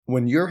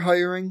When you're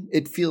hiring,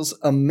 it feels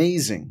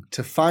amazing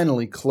to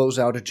finally close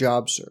out a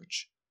job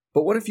search.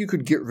 But what if you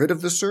could get rid of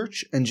the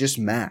search and just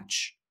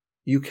match?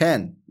 You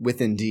can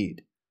with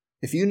Indeed.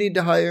 If you need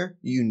to hire,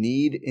 you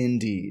need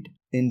Indeed.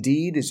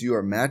 Indeed is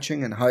your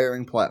matching and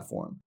hiring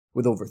platform.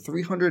 With over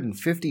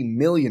 350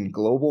 million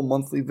global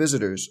monthly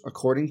visitors,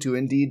 according to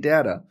Indeed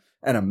data,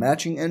 and a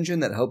matching engine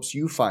that helps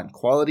you find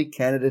quality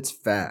candidates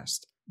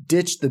fast.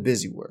 Ditch the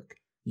busy work.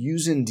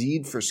 Use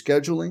Indeed for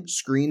scheduling,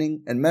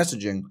 screening, and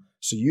messaging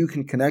so you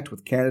can connect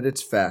with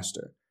candidates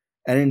faster.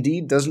 And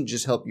Indeed doesn't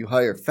just help you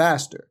hire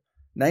faster.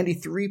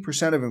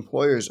 93% of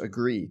employers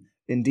agree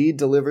Indeed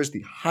delivers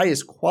the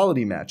highest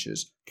quality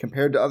matches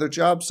compared to other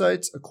job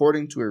sites,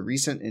 according to a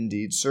recent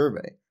Indeed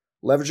survey.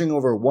 Leveraging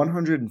over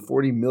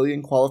 140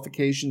 million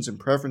qualifications and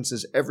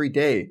preferences every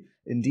day,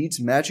 Indeed's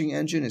matching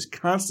engine is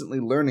constantly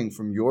learning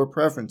from your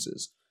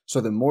preferences, so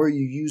the more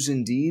you use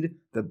Indeed,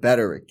 the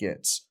better it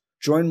gets.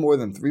 Join more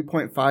than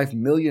 3.5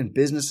 million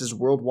businesses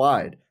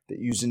worldwide that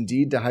use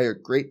Indeed to hire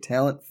great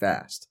talent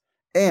fast.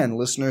 And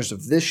listeners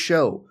of this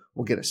show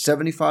will get a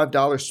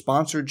 $75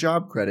 sponsored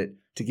job credit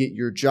to get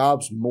your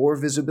jobs more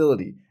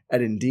visibility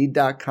at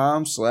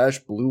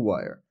Indeed.com/Blue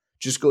Wire.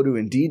 Just go to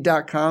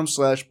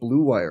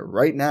Indeed.com/Blue Wire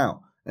right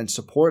now and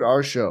support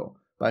our show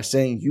by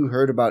saying you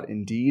heard about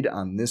Indeed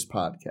on this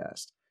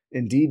podcast.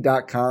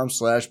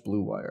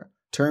 Indeed.com/Blue Wire.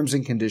 Terms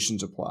and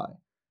conditions apply.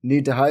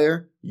 Need to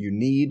hire? You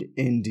need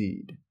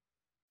Indeed.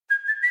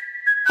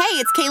 Hey,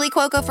 it's Kaylee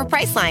Cuoco for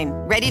Priceline.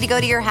 Ready to go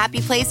to your happy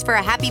place for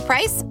a happy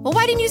price? Well,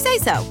 why didn't you say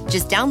so?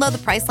 Just download the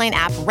Priceline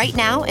app right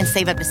now and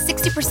save up to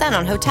 60%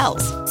 on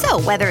hotels.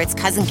 So whether it's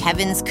Cousin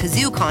Kevin's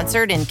Kazoo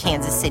Concert in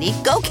Kansas City,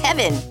 go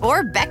Kevin,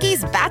 or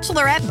Becky's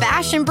Bachelorette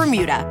Bash in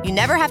Bermuda, you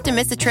never have to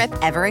miss a trip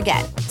ever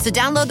again. So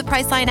download the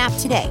Priceline app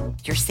today.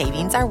 Your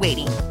savings are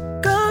waiting.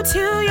 Go to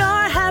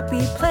your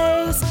happy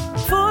place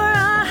for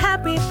a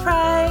happy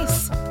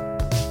price.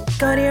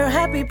 Go to your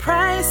happy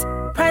price,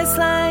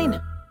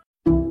 Priceline.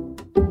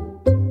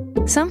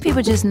 Some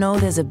people just know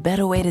there's a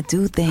better way to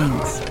do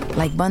things,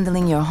 like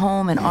bundling your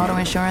home and auto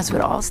insurance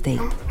with Allstate,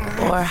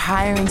 or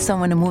hiring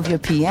someone to move your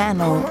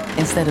piano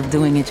instead of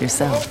doing it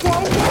yourself.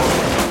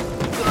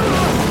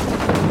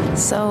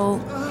 So,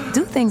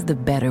 do things the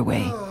better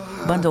way.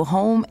 Bundle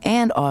home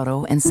and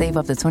auto and save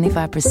up to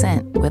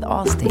 25% with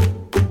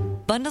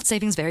Allstate. Bundled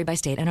savings vary by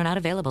state and are not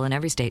available in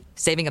every state.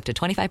 Saving up to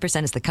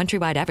 25% is the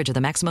countrywide average of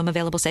the maximum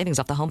available savings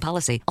off the home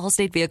policy.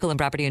 Allstate Vehicle and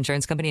Property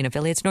Insurance Company and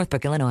affiliates,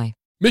 Northbrook, Illinois.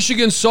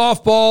 Michigan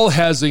softball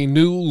has a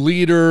new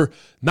leader,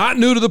 not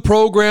new to the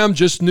program,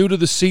 just new to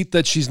the seat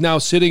that she's now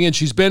sitting in.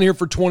 She's been here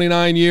for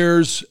 29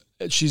 years.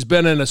 She's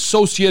been an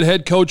associate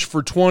head coach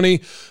for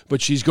 20,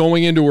 but she's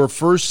going into her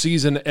first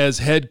season as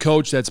head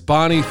coach. That's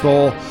Bonnie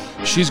Tholl.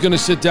 She's going to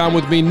sit down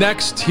with me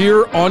next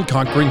here on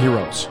Conqu'ring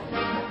Heroes.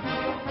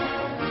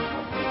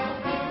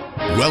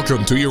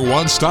 Welcome to your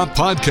one-stop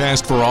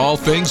podcast for all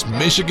things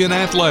Michigan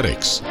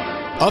athletics.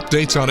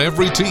 Updates on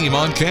every team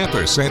on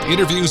campus and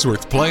interviews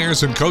with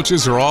players and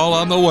coaches are all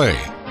on the way.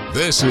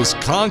 This is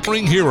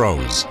Conqu'ring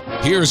Heroes.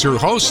 Here's your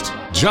host,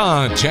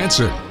 John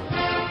Jensen.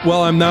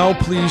 Well, I'm now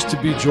pleased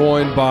to be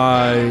joined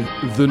by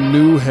the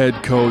new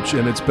head coach,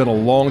 and it's been a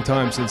long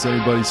time since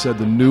anybody said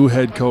the new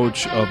head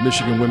coach of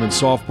Michigan women's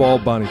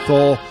softball, Bonnie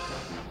Tholl.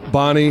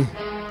 Bonnie,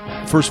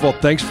 first of all,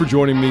 thanks for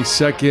joining me.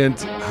 Second,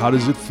 how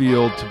does it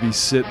feel to be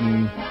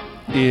sitting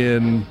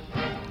in...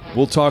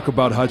 We'll talk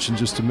about Hutch in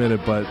just a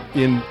minute, but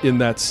in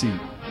that seat?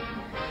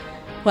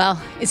 Well,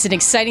 it's an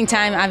exciting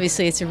time.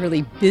 Obviously, it's a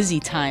really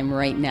busy time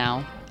right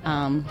now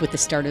with the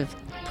start of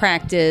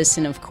practice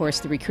and, of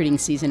course, the recruiting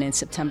season in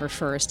September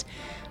 1st.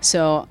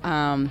 So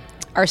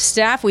our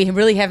staff, we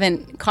really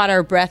haven't caught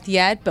our breath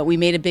yet, but we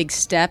made a big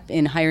step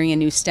in hiring a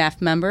new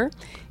staff member,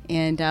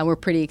 and we're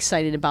pretty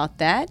excited about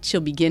that. She'll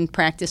begin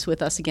practice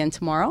with us again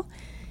tomorrow,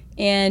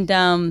 and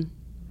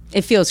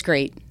it feels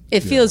great.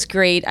 It feels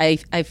great.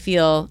 I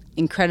feel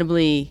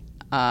incredibly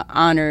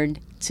honored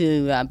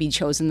to be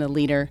chosen the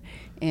leader,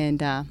 and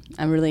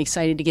I'm really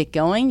excited to get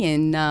going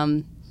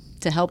and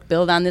to help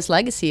build on this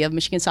legacy of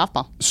Michigan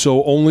softball.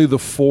 So only the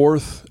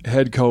fourth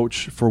head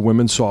coach for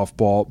women's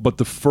softball, but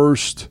the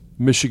first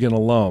Michigan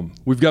alum.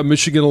 We've got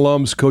Michigan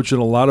alums coaching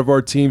a lot of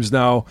our teams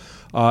now.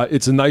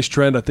 It's a nice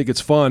trend. I think it's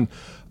fun.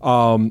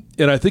 And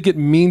I think it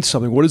means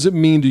something. What does it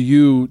mean to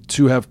you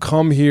to have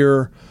come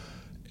here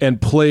and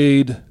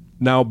played,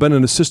 now been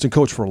an assistant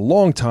coach for a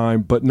long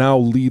time, but now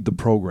lead the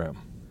program?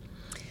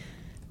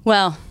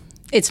 Well,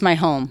 it's my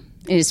home.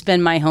 It's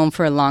been my home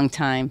for a long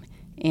time.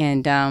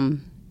 And,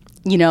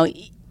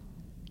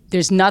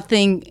 there's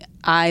nothing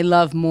I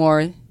love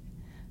more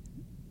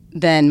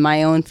than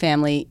my own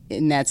family,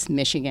 and that's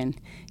Michigan.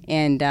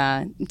 And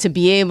to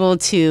be able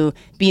to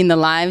be in the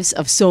lives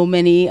of so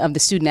many of the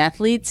student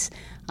athletes,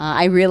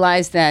 I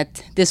realize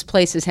that this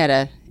place has had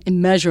an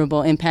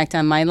immeasurable impact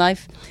on my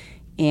life.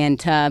 And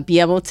to be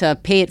able to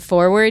pay it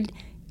forward,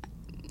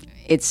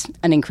 it's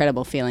an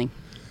incredible feeling.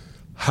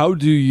 How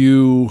do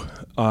you,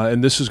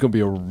 and this is going to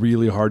be a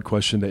really hard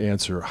question to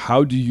answer,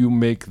 how do you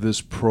make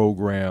this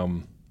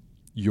program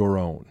your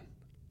own?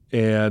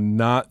 And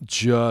not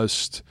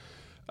just,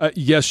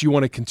 Yes, you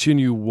want to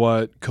continue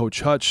what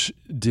Coach Hutch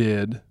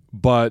did,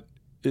 but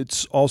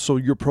it's also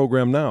your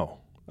program now.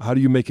 How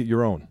do you make it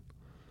your own?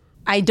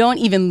 I don't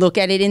even look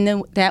at it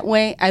in that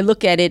way. I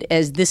look at it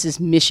as this is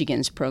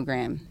Michigan's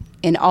program.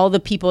 And all the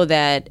people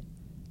that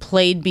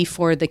played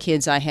before the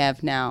kids I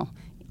have now,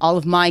 all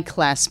of my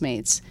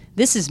classmates,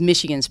 this is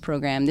Michigan's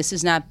program. This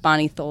is not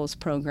Bonnie Tholl's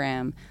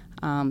program.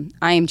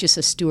 I am just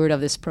a steward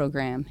of this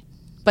program.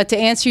 But to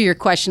answer your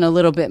question a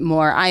little bit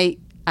more, I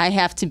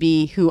have to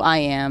be who I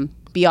am,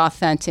 be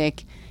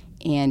authentic,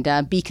 and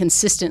be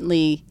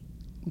consistently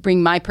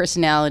bring my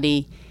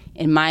personality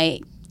and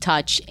my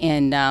touch.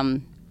 And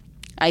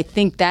I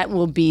think that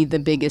will be the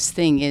biggest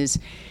thing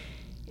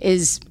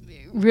is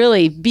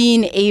really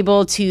being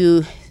able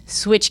to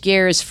switch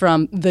gears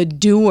from the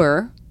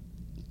doer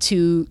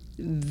to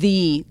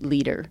the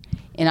leader.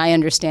 And I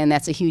understand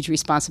that's a huge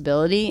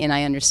responsibility, and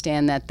I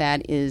understand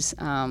that is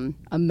a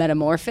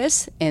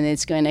metamorphosis, and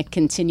it's going to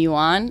continue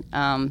on,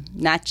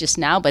 not just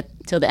now, but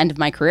till the end of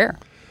my career.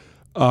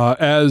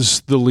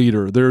 As the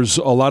leader, there's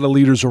a lot of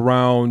leaders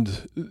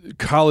around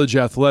college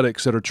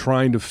athletics that are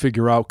trying to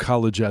figure out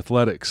college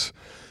athletics.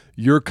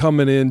 You're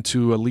coming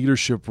into a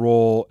leadership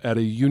role at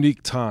a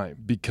unique time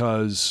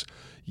because,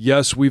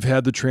 yes, we've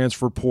had the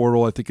transfer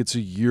portal. I think it's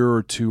a year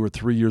or 2 or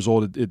 3 years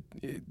old. It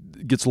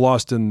gets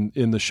lost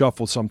in the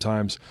shuffle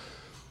sometimes.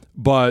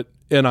 But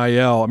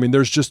NIL, I mean,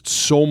 there's just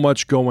so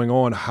much going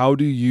on. How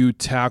do you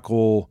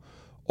tackle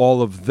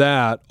all of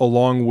that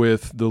along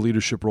with the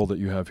leadership role that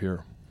you have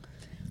here?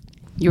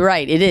 You're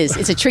right. It is.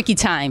 It's a tricky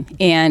time.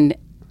 And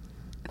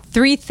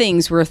 3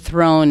 things were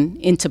thrown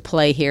into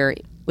play here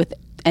with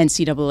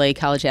NCAA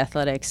college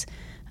athletics,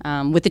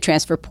 with the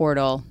transfer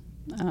portal,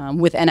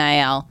 with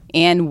NIL,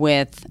 and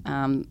with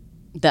the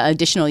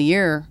additional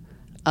year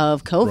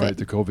of COVID. Right,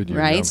 the COVID year.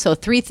 Right? Yeah. So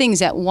 3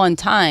 things at one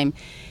time.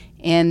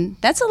 And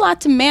that's a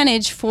lot to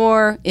manage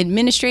for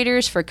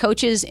administrators, for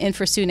coaches, and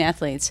for student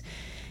athletes.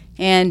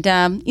 And,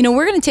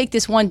 we're going to take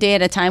this one day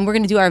at a time. We're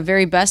going to do our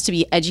very best to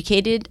be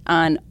educated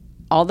on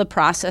all the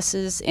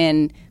processes,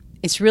 and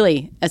it's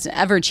really an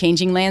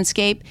ever-changing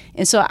landscape.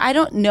 And so I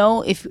don't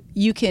know if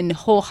you can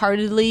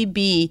wholeheartedly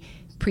be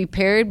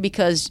prepared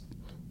because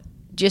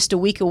just a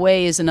week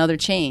away is another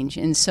change.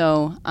 And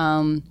so,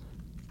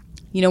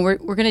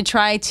 we're going to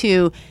try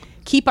to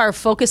keep our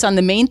focus on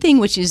the main thing,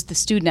 which is the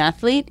student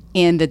athlete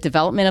and the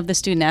development of the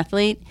student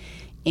athlete,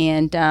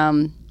 and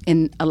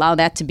allow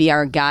that to be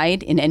our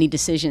guide in any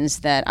decisions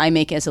that I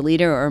make as a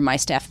leader or my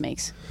staff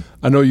makes.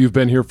 I know you've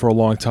been here for a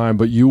long time,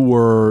 but you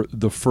were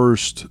the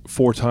first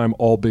 4-time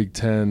All-Big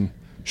Ten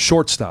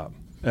shortstop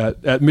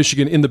at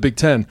Michigan in the Big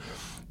Ten.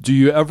 Do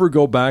you ever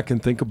go back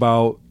and think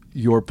about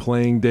your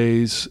playing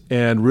days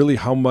and really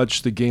how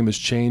much the game has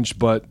changed?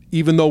 But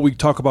even though we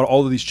talk about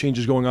all of these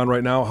changes going on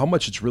right now, how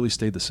much it's really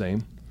stayed the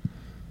same?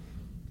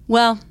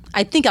 Well,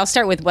 I think I'll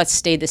start with what's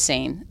stayed the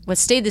same. What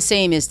stayed the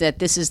same is that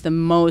this is the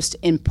most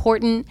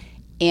important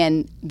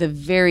and the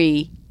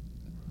very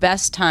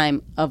best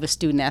time of a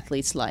student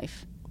athlete's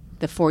life,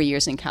 the 4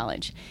 years in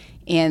college.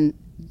 And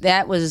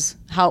that was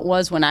how it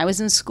was when I was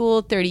in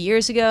school 30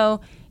 years ago.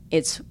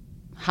 It's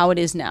how it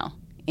is now.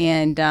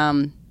 And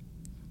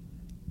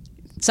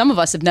some of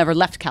us have never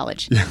left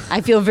college.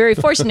 I feel very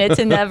fortunate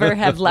to never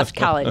have left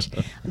college.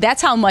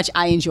 That's how much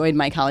I enjoyed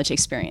my college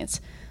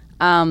experience.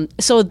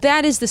 So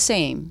that is the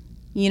same.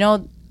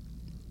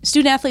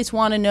 Student athletes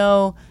want to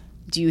know,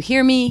 do you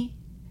hear me?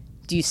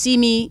 Do you see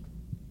me?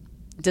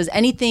 Does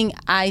anything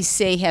I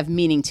say have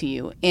meaning to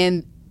you?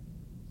 And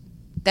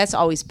that's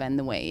always been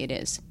the way it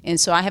is. And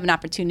so I have an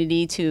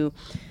opportunity to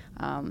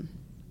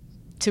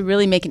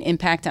really make an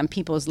impact on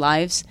people's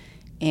lives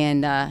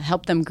and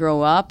help them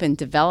grow up and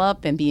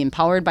develop and be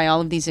empowered by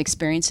all of these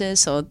experiences.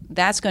 So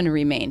that's going to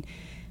remain.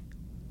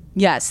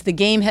 Yes, the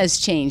game has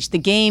changed. The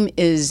game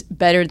is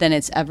better than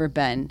it's ever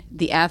been.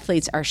 The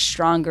athletes are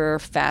stronger,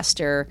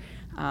 faster,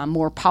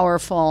 more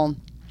powerful.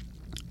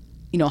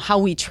 How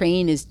we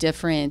train is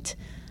different.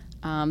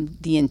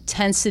 The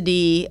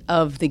intensity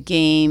of the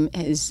game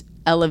is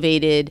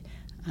elevated.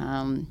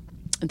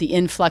 The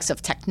influx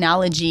of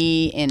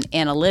technology and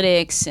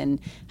analytics and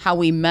how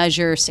we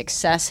measure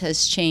success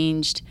has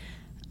changed.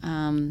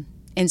 And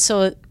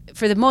so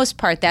for the most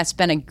part, that's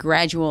been a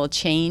gradual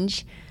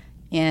change.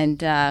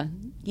 And,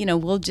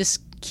 we'll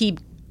just keep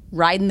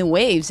riding the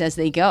waves as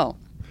they go.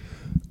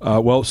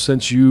 Well,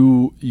 since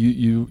you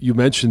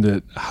mentioned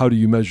it, how do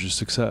you measure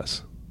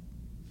success?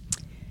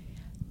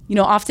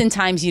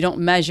 Oftentimes you don't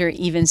measure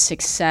even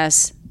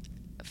success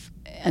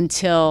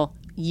until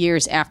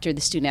years after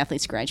the student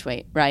athletes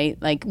graduate, right?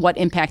 Like what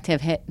impact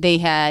have they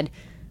had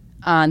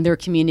on their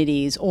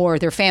communities or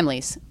their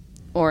families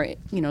or,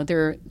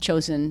 their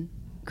chosen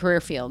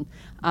career field.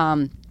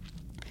 But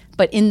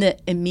in the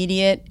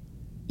immediate,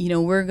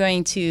 we're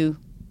going to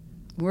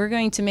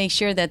make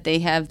sure that they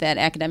have that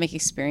academic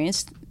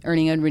experience,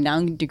 earning a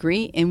renowned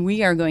degree, and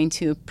we are going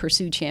to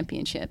pursue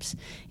championships.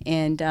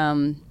 And,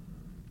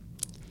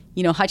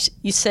 Hutch,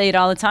 you say it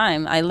all the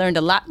time. I learned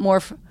a lot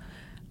more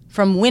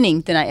from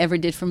winning than I ever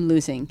did from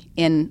losing.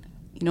 And,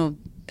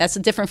 that's a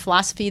different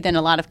philosophy than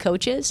a lot of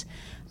coaches.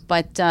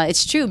 But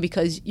it's true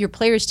because your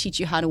players teach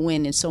you how to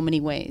win in so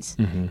many ways.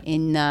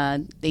 And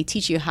they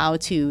teach you how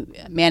to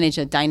manage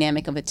a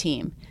dynamic of a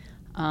team.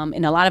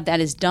 And a lot of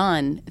that is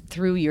done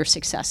through your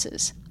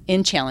successes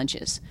and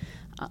challenges.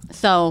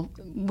 So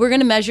we're going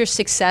to measure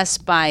success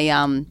by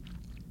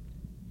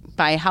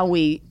how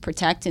we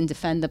protect and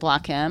defend the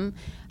Block M,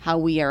 how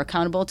we are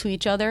accountable to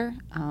each other,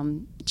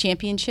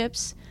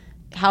 championships,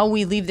 how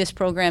we leave this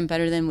program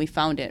better than we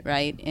found it,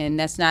 right? And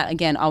that's not,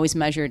 again, always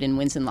measured in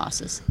wins and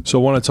losses. So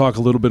I want to talk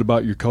a little bit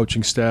about your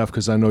coaching staff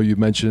because I know you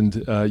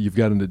mentioned you've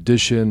got an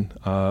addition.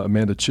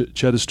 Amanda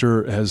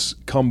Chedister has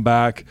come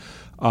back.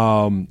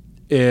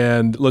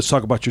 And let's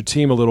talk about your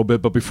team a little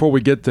bit. But before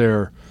we get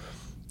there,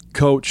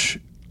 Coach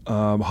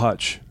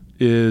Hutch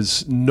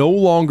is no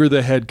longer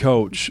the head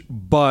coach,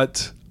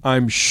 but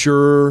I'm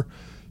sure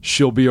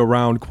she'll be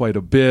around quite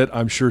a bit.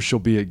 I'm sure she'll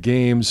be at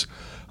games.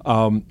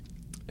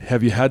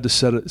 Have you had to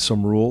set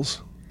some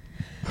rules?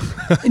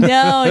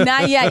 No,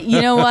 not yet. You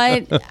know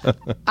what?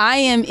 I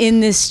am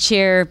in this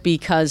chair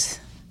because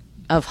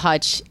of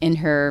Hutch and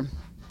her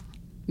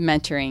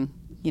mentoring.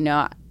 You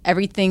know,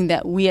 everything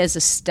that we as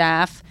a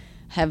staff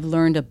have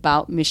learned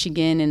about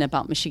Michigan and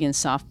about Michigan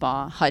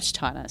softball, Hutch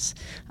taught us.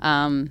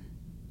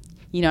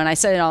 You know, and I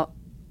said it all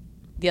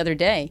the other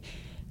day,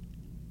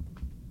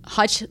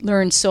 Hutch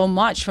learned so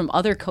much from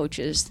other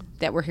coaches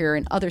that were here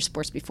in other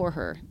sports before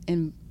her.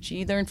 And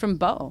she learned from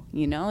Bo,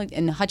 you know,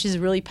 and Hutch is a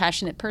really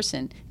passionate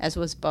person, as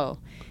was Bo.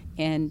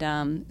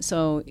 And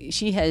so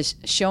she has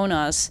shown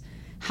us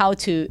how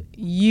to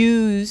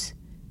use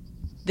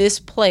this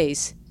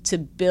place to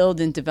build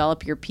and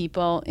develop your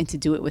people and to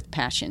do it with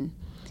passion.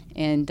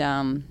 And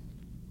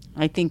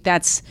I think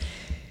that's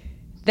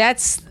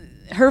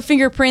her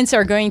fingerprints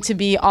are going to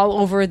be all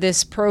over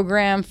this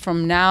program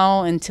from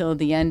now until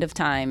the end of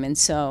time. And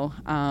so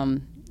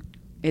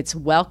it's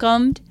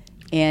welcomed.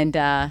 And,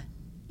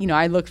 you know,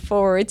 I look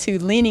forward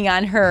to leaning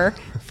on her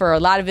for a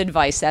lot of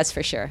advice, that's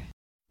for sure.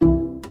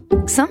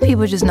 Some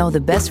people just know the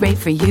best rate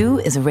for you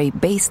is a rate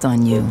based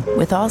on you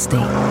with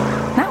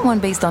Allstate. Not one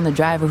based on the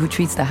driver who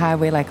treats the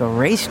highway like a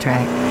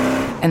racetrack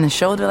and the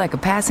shoulder like a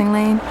passing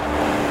lane.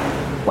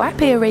 Why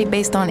pay a rate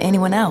based on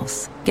anyone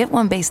else? Get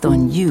one based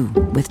on you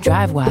with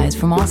DriveWise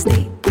from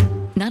Allstate.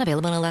 Not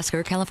available in Alaska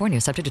or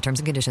California, subject to terms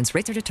and conditions.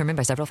 Rates are determined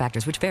by several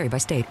factors, which vary by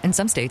state. In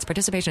some states,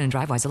 participation in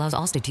DriveWise allows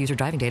Allstate to use your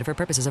driving data for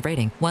purposes of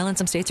rating. While in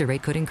some states, your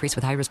rate could increase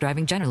with high-risk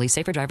driving. Generally,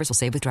 safer drivers will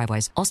save with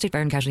DriveWise. Allstate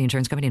Fire and Casualty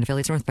Insurance Company and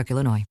affiliates, Northbrook,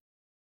 Illinois.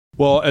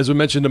 Well, as we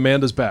mentioned,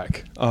 Amanda's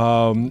back.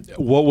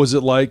 What was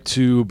it like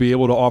to be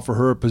able to offer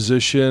her a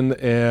position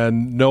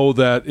and know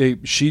that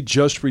she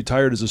just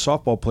retired as a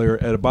softball player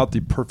at about the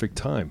perfect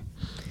time?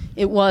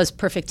 It was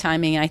perfect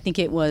timing. I think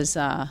it was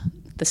the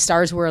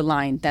stars were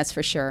aligned, that's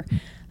for sure.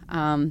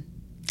 And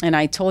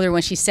I told her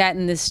when she sat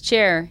in this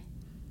chair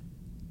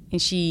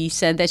and she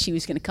said that she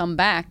was going to come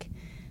back,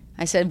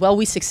 I said, well,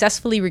 we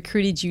successfully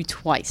recruited you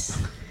twice.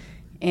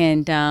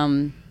 And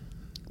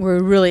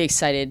we're really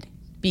excited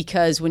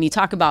because when you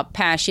talk about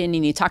passion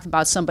and you talk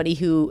about somebody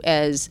who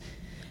as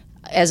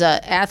an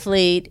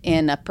athlete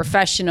and a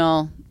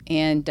professional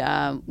and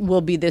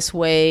will be this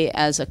way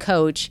as a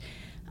coach,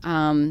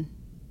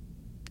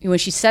 when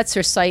she sets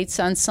her sights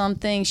on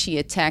something, she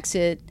attacks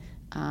it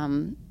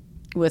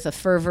with a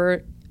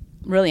fervor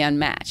really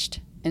unmatched.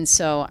 And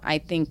so I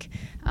think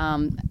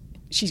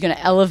she's going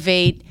to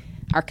elevate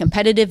our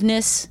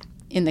competitiveness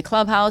in the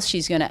clubhouse.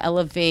 She's going to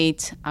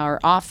elevate our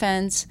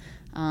offense.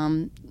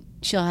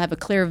 She'll have a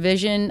clear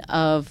vision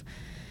of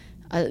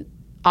an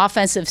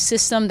offensive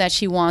system that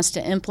she wants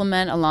to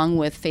implement along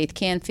with Faith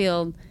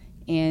Canfield.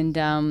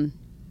 And,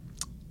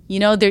 you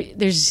know,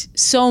 there's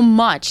so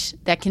much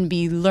that can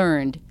be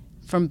learned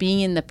from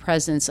being in the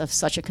presence of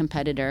such a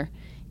competitor.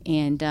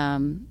 And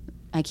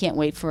I can't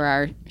wait for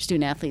our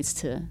student athletes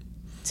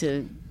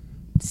to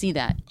see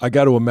that. I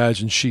got to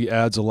imagine she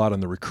adds a lot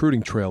on the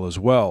recruiting trail as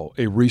well.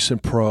 A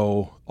recent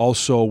pro,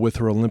 also with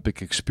her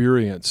Olympic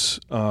experience.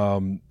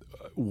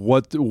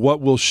 What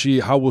will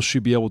she? How will she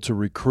be able to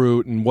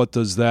recruit? And what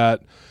does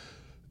that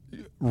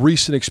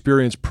recent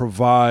experience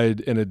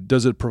provide? And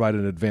does it provide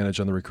an advantage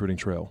on the recruiting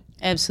trail?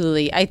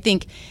 Absolutely. I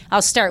think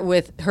I'll start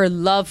with her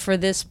love for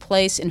this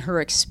place and her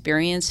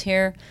experience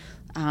here.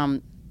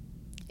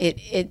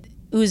 It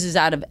oozes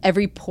out of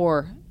every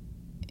pore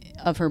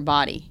of her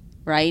body,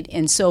 right?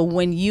 And so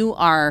when you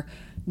are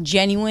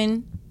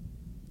genuine,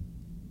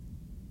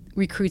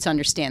 recruits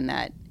understand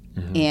that.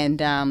 Mm-hmm.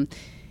 And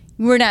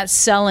we're not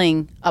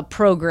selling a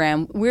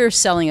program, we're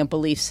selling a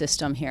belief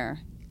system here.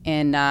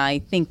 And I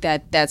think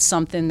that that's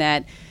something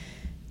that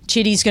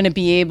Chitty's going to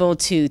be able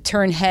to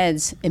turn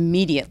heads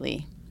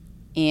immediately.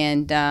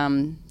 And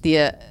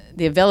the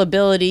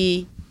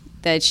availability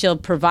that she'll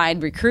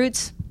provide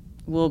recruits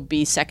will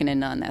be second to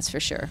none, that's for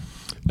sure.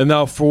 And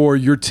now for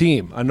your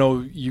team, I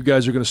know you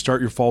guys are going to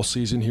start your fall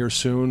season here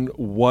soon.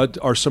 What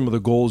are some of the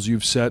goals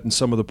you've set and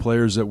some of the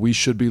players that we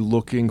should be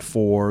looking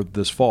for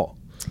this fall?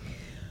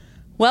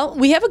 Well,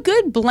 we have a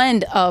good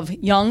blend of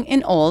young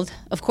and old.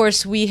 Of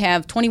course, we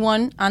have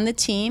 21 on the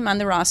team, on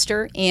the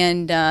roster,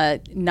 and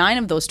 9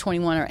 of those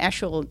 21 are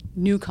actual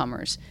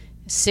newcomers.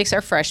 6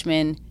 are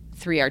freshmen,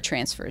 3 are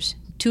transfers.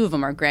 2 of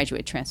them are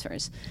graduate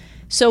transfers.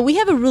 So we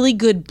have a really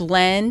good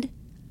blend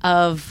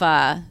of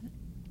an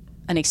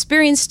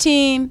experienced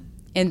team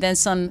and then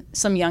some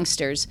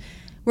youngsters.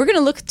 We're going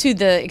to look to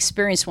the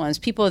experienced ones,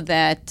 people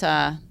that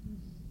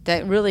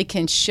that really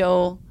can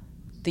show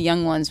the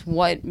young ones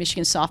what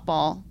Michigan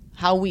softball,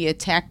 how we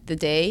attack the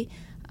day.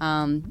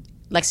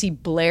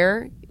 Lexi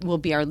Blair will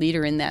be our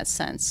leader in that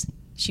sense.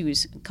 She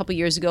was a couple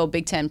years ago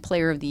Big Ten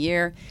Player of the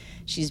Year.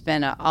 She's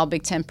been an all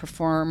Big Ten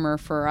performer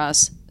for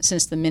us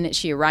since the minute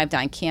she arrived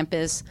on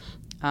campus.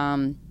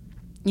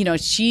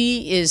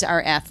 She is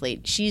our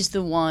athlete. She's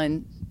the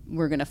one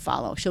we're going to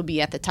follow. She'll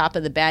be at the top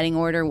of the batting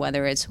order,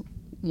 whether it's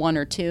 1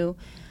 or 2.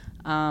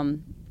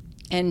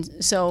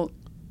 And so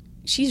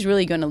she's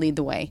really going to lead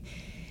the way.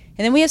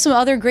 And then we have some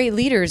other great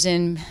leaders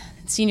in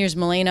seniors,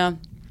 Milena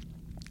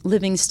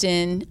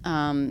Livingston,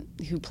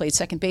 who played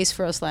second base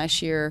for us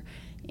last year,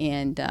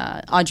 and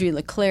Audrey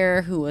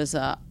LeClaire, who was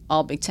a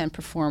all Big Ten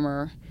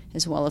performer,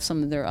 as well as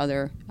some of their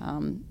other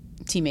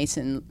teammates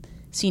and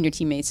senior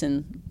teammates,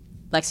 and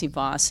Lexi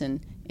Voss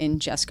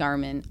and Jess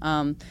Garman.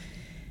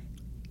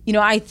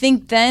 I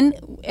think then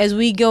as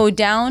we go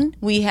down,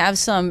 we have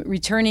some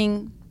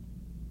returning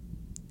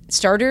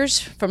starters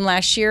from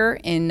last year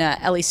in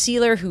Ellie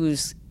Sealer, who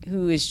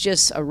is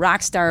just a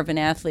rock star of an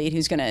athlete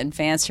who's going to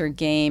advance her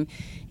game.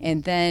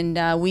 And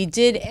then we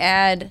did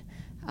add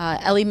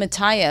Ellie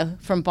Mataya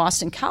from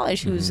Boston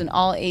College, who's an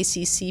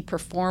all-ACC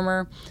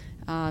performer,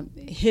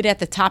 hit at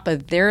the top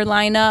of their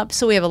lineup.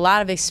 So we have a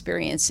lot of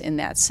experience in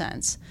that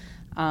sense.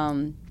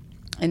 And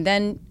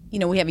then,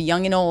 we have a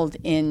young and old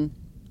in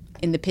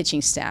the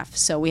pitching staff.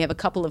 So we have a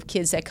couple of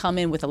kids that come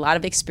in with a lot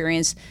of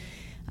experience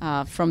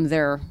from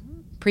their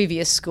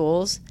previous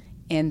schools.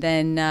 And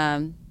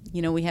then,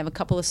 we have a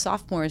couple of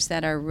sophomores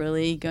that are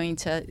really going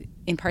to,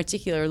 in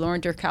particular,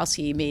 Lauren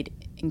Durkowski made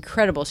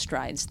incredible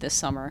strides this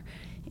summer.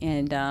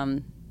 And,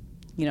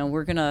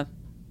 we're going to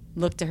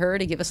look to her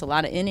to give us a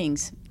lot of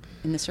innings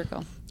in the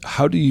circle.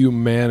 How do you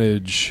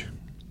manage,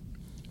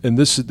 and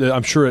this,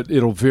 I'm sure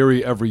it'll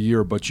vary every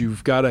year, but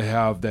you've got to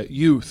have that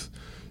youth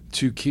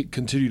to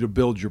continue to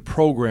build your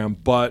program,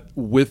 but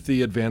with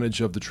the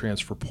advantage of the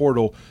transfer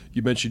portal.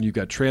 You mentioned you've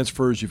got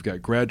transfers, you've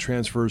got grad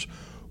transfers.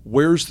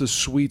 Where's the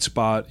sweet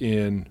spot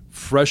in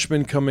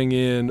freshmen coming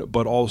in,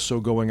 but also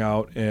going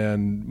out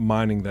and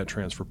mining that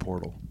transfer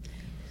portal?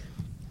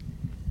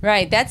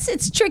 Right.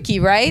 It's tricky,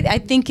 right? I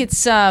think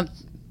it's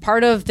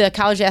part of the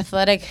college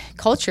athletic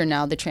culture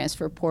now, the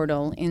transfer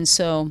portal. And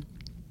so,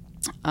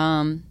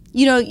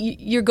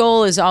 your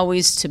goal is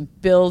always to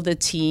build a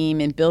team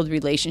and build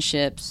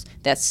relationships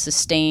that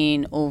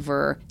sustain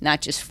over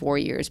not just 4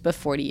 years, but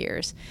 40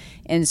 years.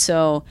 And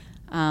so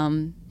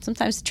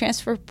sometimes the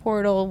transfer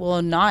portal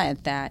will gnaw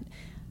at that.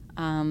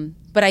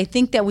 But I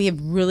think that we have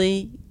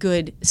really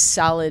good,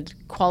 solid,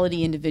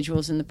 quality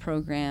individuals in the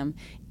program.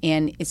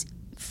 And it's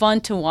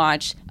fun to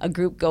watch a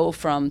group go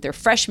from their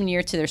freshman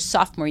year to their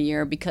sophomore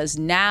year, because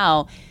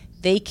now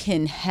they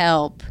can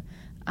help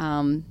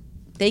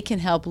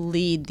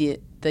lead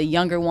the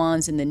younger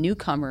ones and the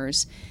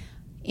newcomers.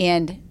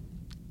 And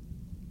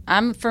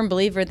I'm a firm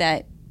believer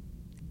that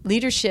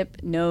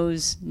leadership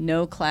knows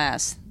no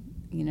class.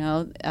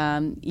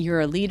 You're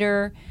a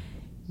leader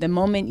the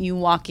moment you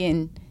walk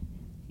in,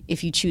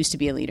 if you choose to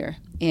be a leader.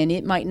 And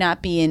it might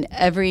not be in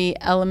every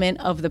element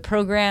of the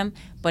program,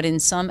 but in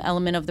some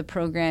element of the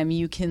program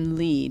you can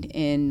lead.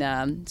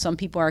 And some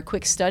people are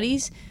quick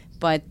studies,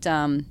 but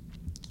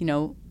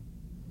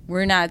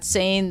we're not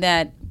saying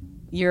that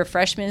you're a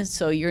freshman,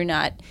 so you're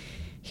not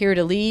here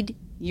to lead.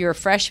 You're a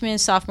freshman,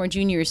 sophomore,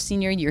 junior,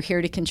 senior. You're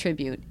here to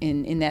contribute.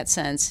 In that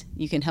sense,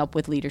 you can help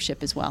with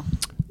leadership as well.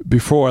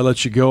 Before I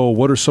let you go,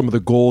 what are some of the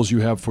goals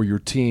you have for your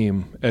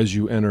team as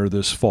you enter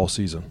this fall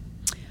season?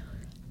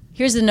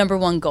 Here's the number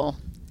one goal,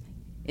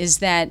 is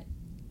that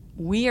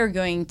we are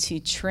going to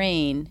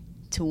train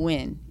to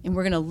win. And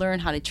we're going to learn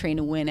how to train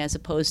to win as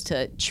opposed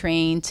to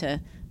train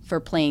for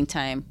playing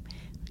time.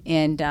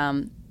 And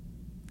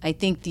I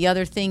think the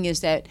other thing is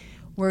that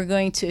we're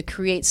going to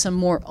create some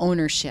more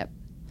ownership.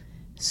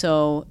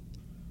 So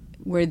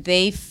where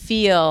they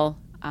feel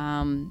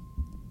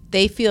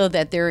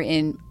that they're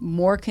in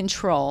more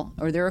control,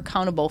 or they're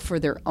accountable for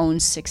their own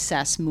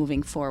success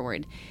moving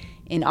forward.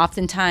 And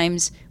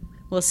oftentimes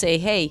we'll say,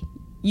 hey,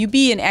 you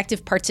be an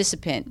active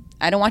participant.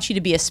 I don't want you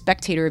to be a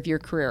spectator of your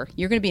career.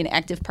 You're going to be an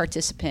active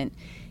participant.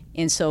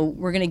 And so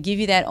we're going to give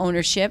you that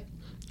ownership,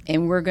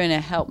 and we're going to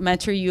help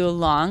mentor you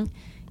along.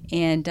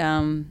 And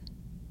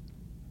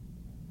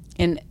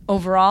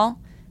overall,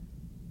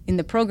 in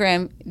the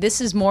program,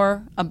 this is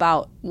more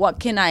about what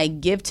can I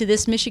give to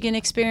this Michigan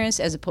experience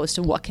as opposed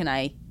to what can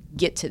I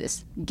get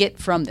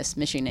from this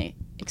Michigan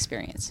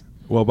experience.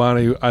 Well,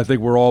 Bonnie, I think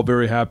we're all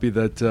very happy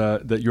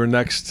that you're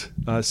next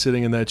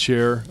sitting in that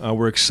chair.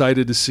 We're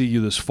excited to see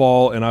you this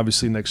fall and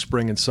obviously next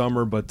spring and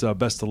summer, but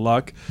best of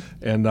luck,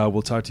 and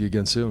we'll talk to you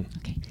again soon.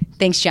 Okay.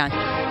 Thanks, John.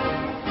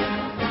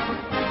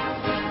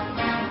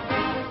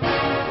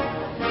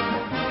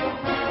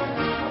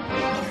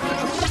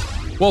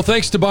 Well,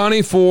 thanks to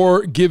Bonnie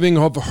for giving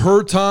of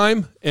her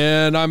time,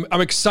 and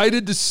I'm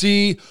excited to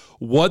see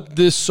what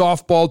this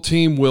softball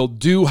team will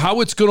do,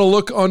 how it's going to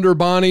look under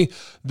Bonnie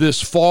this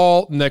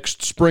fall,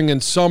 next spring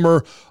and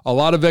summer. A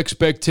lot of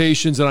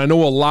expectations, and I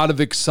know a lot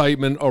of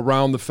excitement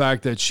around the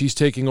fact that she's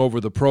taking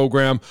over the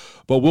program.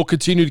 But we'll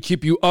continue to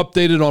keep you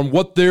updated on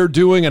what they're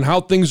doing and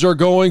how things are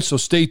going, so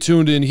stay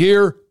tuned in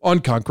here on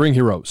Conqu'ring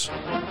Heroes.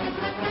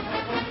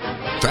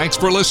 Thanks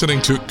for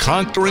listening to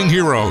Conqu'ring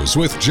Heroes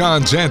with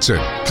John Jansen.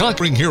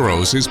 Conqu'ring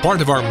Heroes is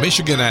part of our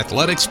Michigan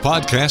Athletics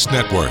Podcast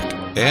Network,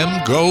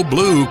 Go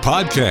Blue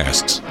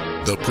Podcasts.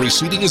 The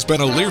preceding has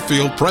been a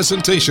Learfield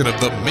presentation of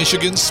the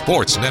Michigan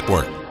Sports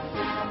Network.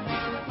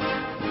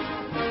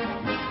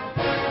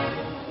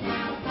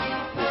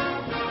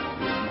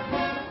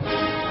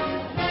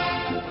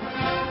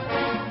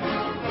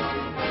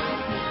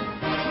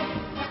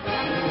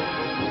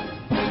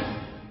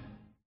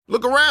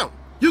 Look around.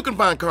 You can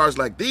find cars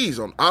like these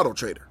on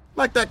AutoTrader,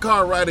 like that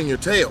car riding your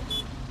tail.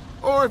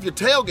 Or if you're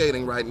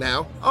tailgating right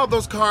now, all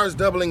those cars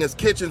doubling as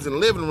kitchens and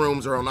living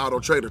rooms are on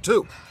AutoTrader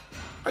too.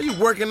 Are you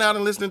working out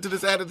and listening to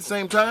this ad at the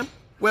same time?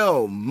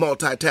 Well,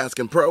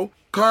 multitasking pro,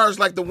 cars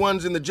like the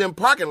ones in the gym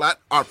parking lot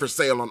are for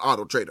sale on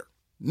AutoTrader.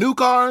 New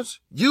cars,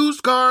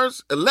 used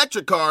cars,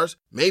 electric cars,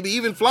 maybe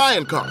even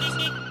flying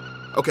cars.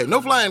 Okay, no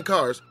flying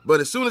cars,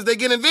 but as soon as they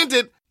get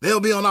invented, they'll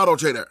be on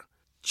AutoTrader.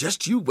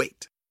 Just you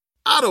wait.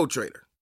 AutoTrader.